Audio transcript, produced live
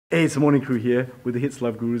Hey, it's the morning crew here with the HITZ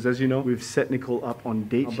Love Gurus. As you know, we've set Nicole up on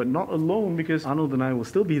dates, but not alone because Arnold and I will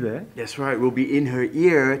still be there. That's right, we'll be in her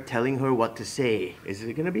ear telling her what to say. Is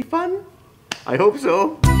it gonna be fun? I hope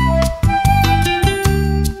so.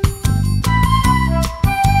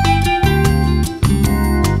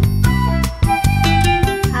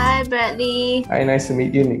 Hi, Bradley. Hi, nice to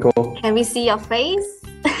meet you, Nicole. Can we see your face?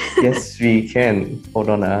 Yes, we can. Hold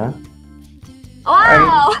on,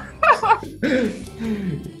 Wow!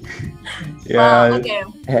 Yeah, okay.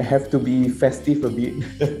 Have to be festive a bit.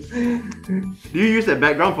 Do you use that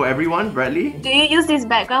background for everyone, Bradley? Do you use this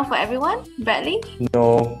background for everyone, Bradley?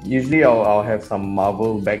 No, usually I'll have some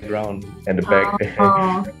Marvel background at the back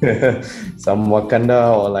there. Some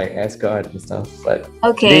Wakanda or like Asgard and stuff. But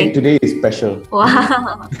today is special.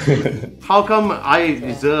 Wow. How come I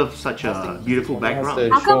deserve such a beautiful background?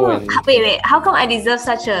 Wait. How come I deserve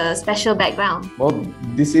such a special background? Well,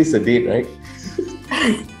 this is a date, right?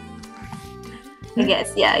 I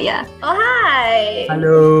guess, yeah. Oh, hi!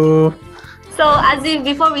 Hello! So, Azif,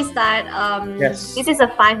 before we start, yes. This is a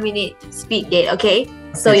 5-minute speed date, okay?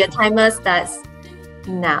 So your timer starts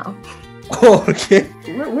now. Oh, okay.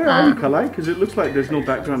 Where are you, Kalai? Because it looks like there's no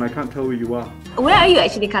background. I can't tell where you are. Where are you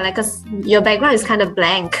actually, Kalai? Because your background is kind of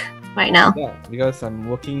blank right now. Yeah, because I'm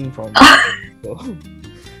working from... so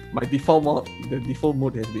my default mode, the default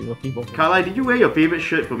mode has been working for me. Kalai, did you wear your favorite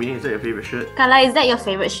shirt for me? Is that your favorite shirt? Kalai, is that your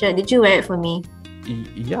favorite shirt? Did you wear it for me?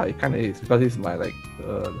 Yeah, it kind of is because it's my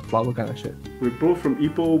flower kind of shirt. We're both from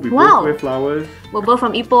Ipoh. We both wear flowers. We're both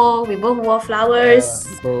from Ipoh. We both wore flowers.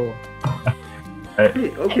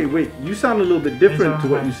 Hey, okay, wait. You sound a little bit different to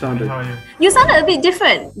what you sounded. You sounded a bit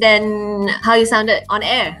different than how you sounded on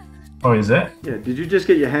air. Oh, is it? Yeah, did you just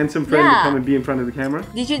get your handsome friend to come and be in front of the camera?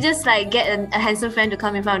 Did you just like get a handsome friend to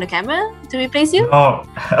come in front of the camera to replace you? Oh,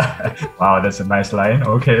 wow, that's a nice line.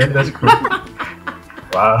 Okay, that's cool.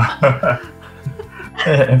 Wow.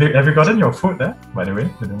 Hey, have you gotten your food there, by the way?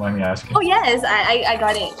 If you don't mind me asking. Oh yes, I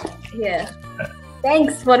got it. Here.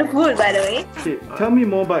 Thanks for the food, by the way. Okay, tell me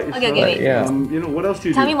more about yourself. Okay, wait. Yeah. What else do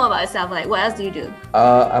you do? Tell me more about yourself. Like, what else do you do?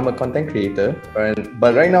 I'm a content creator,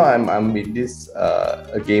 but right now I'm with this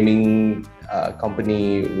a gaming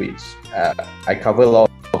company which I cover a lot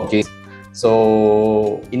of games.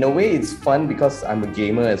 So in a way, it's fun because I'm a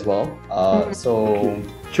gamer as well.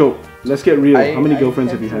 Choke. Let's get real. How many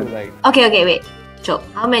girlfriends have you had? Okay, wait. Choke.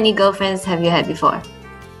 How many girlfriends have you had before?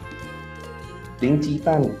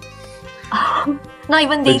 Not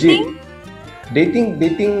even dating?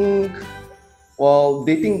 Dating. Well,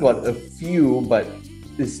 dating got a few, but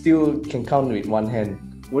it still can count with one hand.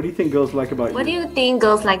 What do you think girls like about you? What do you think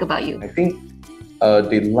girls like about you? I think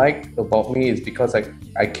they like about me is because I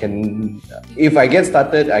can, if I get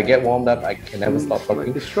started, I get warmed up, I can never stop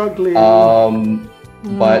talking. You're struggling.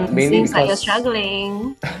 But mainly seems because like you're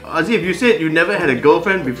struggling. Azif, you said you never had a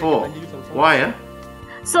girlfriend before. Why,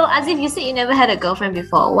 So, as if you said you never had a girlfriend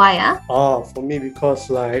before, why, For me, because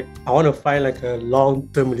like I want to find like a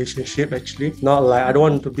long-term relationship actually. Not like I don't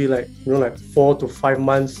want to be like 4 to 5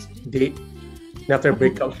 months date. Then after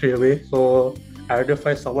break up straight away. So I rather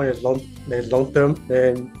find someone that's long-term,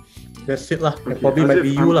 then that's it lah. Okay, probably might be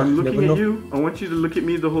you lah. I'm Never looking know. at you. I want you to look at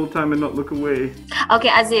me the whole time and not look away. Okay,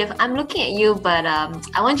 Azif, I'm looking at you, but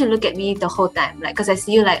I want you to look at me the whole time, like, cause I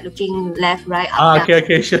see you like looking left, right, up, down.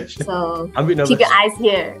 Okay, sure. So I'm a bit nervous. keep your eyes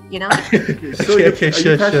here, you know. Okay, so are you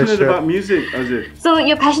passionate about music, Azif? So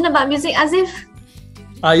you're passionate about music, Azif?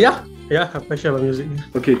 Yeah, I'm passionate about music.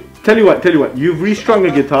 Yeah. Okay, tell you what. You've restrung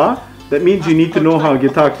a guitar. That means you need to know how a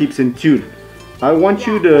guitar keeps in tune. I want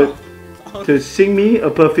you to sing me a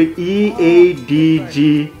perfect E, A, D,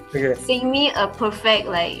 G. Okay. Sing me a perfect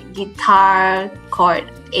like guitar chord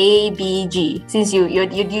A, B, G. Since you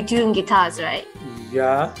tune guitars, right?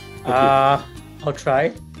 Yeah. Okay. I'll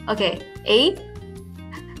try. Okay, A.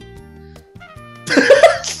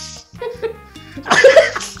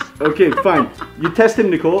 Okay, fine. You test him,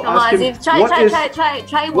 Nicole. Come on, Azif,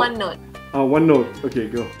 try one note. One note. Okay,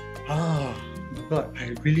 go. God,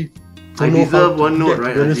 I really I don't know deserve how one to note, get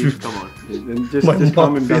right? to honest Azif? with- Come on. Then just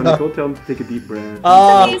calm him down. Nicole, tell him to take a deep breath.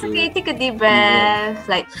 It's okay. Take a deep breath.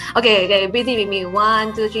 Like, okay, breathe in with me.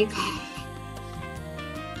 1, 2, 3.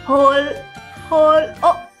 Hold.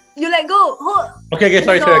 Oh, you let go. Hold. Okay,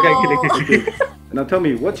 sorry. Okay. Now tell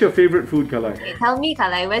me, what's your favorite food, Kalai? Okay, tell me,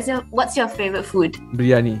 Kalai, what's your favorite food?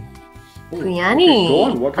 Biryani. Biryani. Okay, go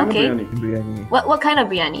on. What kind of biryani? Biryani. What kind of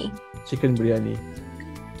biryani? Chicken biryani.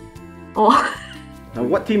 Oh. Now,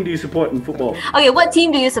 what team do you support in football? Okay, what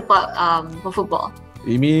team do you support for football?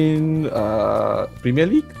 You mean Premier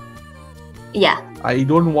League? Yeah. I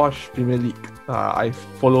don't watch Premier League. I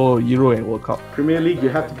follow Euro and World Cup. Premier League, you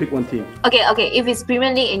have to pick one team. Okay, if it's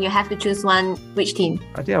Premier League and you have to choose one, which team?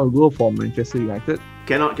 I think I will go for Manchester United.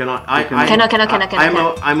 Cannot. Cannot.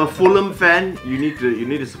 I'm a Fulham fan. You need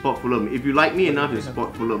to support Fulham. If you like me enough, you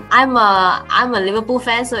support Fulham. I'm a Liverpool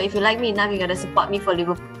fan, so if you like me enough, you gotta support me for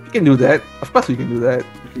Liverpool. You can do that. Of course, we can do that.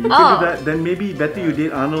 You can do that, then maybe better you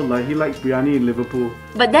date Arnold, like he likes biryani in Liverpool.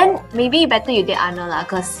 But then maybe better you date Arnold lah,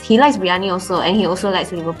 cause he likes biryani also, and he also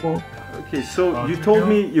likes Liverpool. Okay, so you told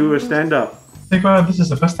me you were stand-up. Well, this is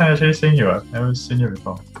the first time actually seeing you. I've never seen you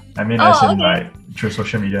before. I mean, as in like through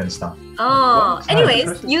social media and stuff. Oh,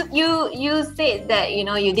 anyways, you said that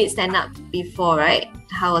you did stand up before, right?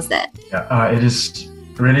 How was that? Yeah, it is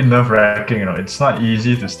really nerve-wracking. It's not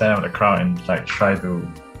easy to stand out in the crowd and like try to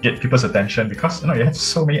get people's attention because you have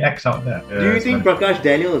so many acts out there. Do you think Prakash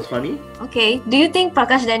Daniel is funny? Okay. Do you think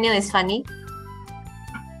Prakash Daniel is funny?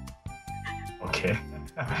 Okay.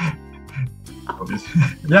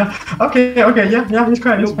 Yeah. Okay. Yeah. He's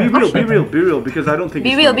quite. No, be real, because I don't think.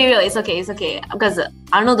 Be real. It's okay. Because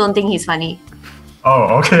Arnold don't think he's funny.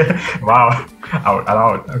 Oh, okay. Wow.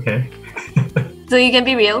 Out. Okay. So you can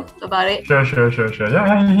be real about it. Sure.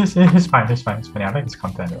 Yeah, he's fine. He's funny. I like his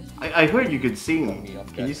content. I heard you could sing.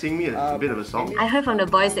 Can you sing me a bit of a song? I heard from the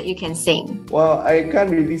boys that you can sing. Well, I can't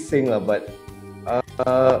really sing, but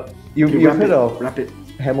you've heard of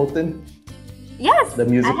Hamilton? Yes, the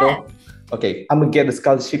musical? I had. Okay, I'm gonna get a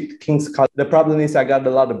scholarship, King's Scholarship. The problem is I got a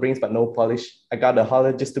lot of brains but no polish. I got a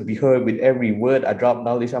holler just to be heard with every word. I drop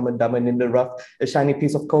knowledge, I'm a diamond in the rough. A shiny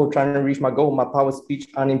piece of coal trying to reach my goal. My power speech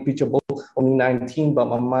unimpeachable. Only 19, but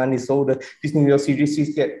my mind is older. This New York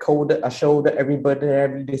series get colder. I shoulder everybody,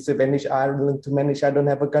 every disadvantage. I learn to manage. I don't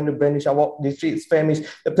have a gun to brandish. I walk the streets famished.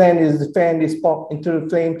 The plan is to fan this spark into the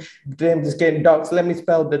flame. Damn, just getting dark. So let me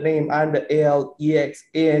spell the name. I'm the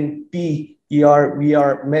ALEXAND. We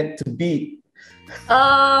are meant to be.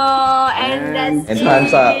 Oh, and that's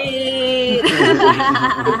time's up.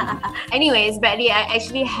 Anyways, Bradley, I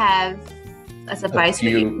actually have a surprise for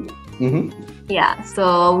you. Mm-hmm. Yeah,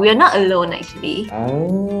 so we're not alone actually.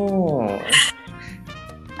 Oh.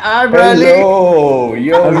 Hi, Bradley. Hello.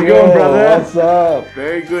 How's it going, brother? What's up?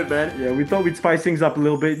 Very good, man. Yeah, we thought we'd spice things up a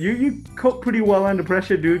little bit. You cope pretty well under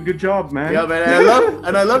pressure, dude. Good job, man. Yeah, man.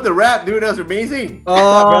 I love the rap, dude. That's amazing.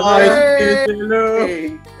 Oh, Hey.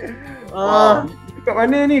 hello. Kat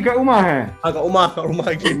mana ni? Kat rumah Kat rumah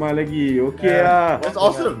lagi. Rumah lagi. Okay lah. That's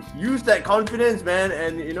awesome. Use that confidence, man,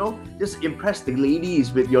 and just impress the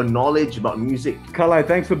ladies with your knowledge about music. Kalai,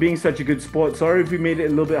 thanks for being such a good sport. Sorry if we made it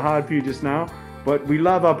a little bit hard for you just now, but we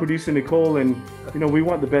love our producer Nicole, and we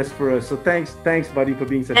want the best for us. So thanks, buddy, for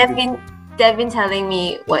being such a good. They've been telling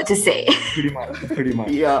me what to say. Pretty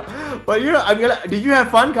much. Yeah, but did you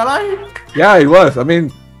have fun, Kalai? Yeah, it was. I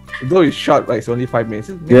mean, though it's short, like it's only 5 minutes.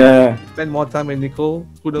 Maybe spend more time with Nicole.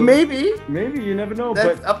 Who knows? Maybe you never know.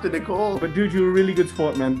 That's up to Nicole. But dude, you're a really good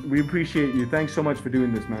sport, man. We appreciate you. Thanks so much for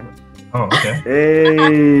doing this, man. Oh, okay.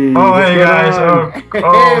 Hey. Oh, hey guys.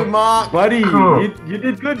 Hey, Mark. Buddy, cool. you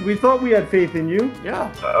did good. We thought we had faith in you. Yeah.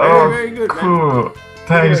 Very good, man. Cool.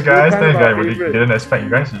 Thanks, guys. Kind of our We favorite. didn't expect you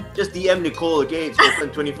guys. Just DM Nicole, okay? It's open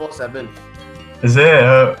 24/7. Is it?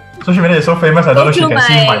 Social media is so famous. I don't know if she can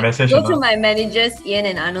see my message. Go to my managers, Ian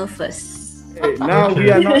and Arnold first. Hey, now we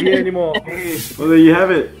are not here anymore. Well, there you have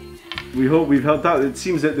it. We hope we've helped out. It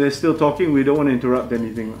seems that they're still talking. We don't want to interrupt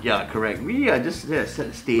anything. Yeah, correct. We are just set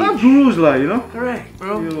the stage. Not gurus, Correct,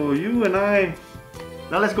 bro. You and I.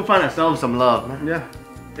 Now let's go find ourselves some love, man. Yeah.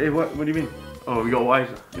 Hey, what do you mean? Oh, we got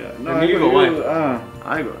wives. Yeah. No, you got wife. Ah.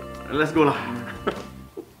 I got. Let's go lah.